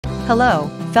Hello,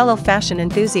 fellow fashion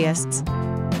enthusiasts.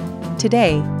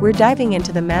 Today, we're diving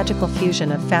into the magical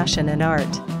fusion of fashion and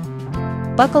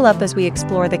art. Buckle up as we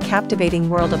explore the captivating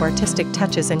world of artistic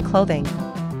touches in clothing.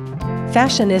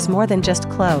 Fashion is more than just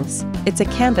clothes, it's a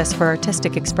canvas for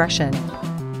artistic expression.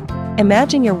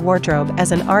 Imagine your wardrobe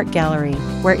as an art gallery,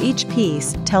 where each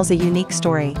piece tells a unique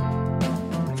story.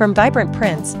 From vibrant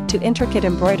prints to intricate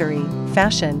embroidery,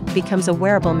 fashion becomes a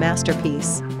wearable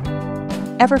masterpiece.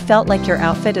 Ever felt like your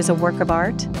outfit is a work of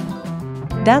art?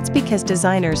 That's because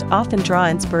designers often draw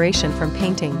inspiration from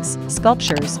paintings,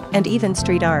 sculptures, and even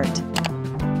street art.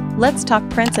 Let's talk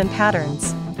prints and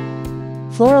patterns.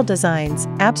 Floral designs,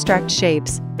 abstract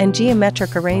shapes, and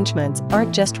geometric arrangements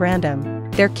aren't just random,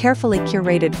 they're carefully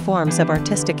curated forms of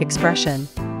artistic expression.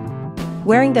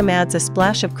 Wearing them adds a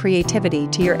splash of creativity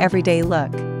to your everyday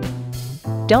look.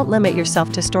 Don't limit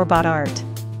yourself to store-bought art.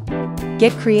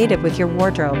 Get creative with your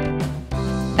wardrobe.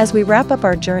 As we wrap up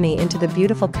our journey into the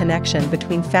beautiful connection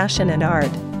between fashion and art,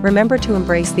 remember to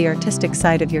embrace the artistic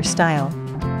side of your style.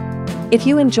 If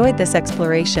you enjoyed this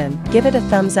exploration, give it a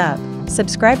thumbs up,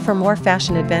 subscribe for more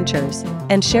fashion adventures,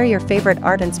 and share your favorite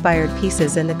art-inspired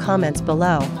pieces in the comments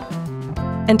below.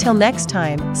 Until next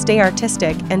time, stay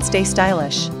artistic and stay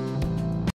stylish.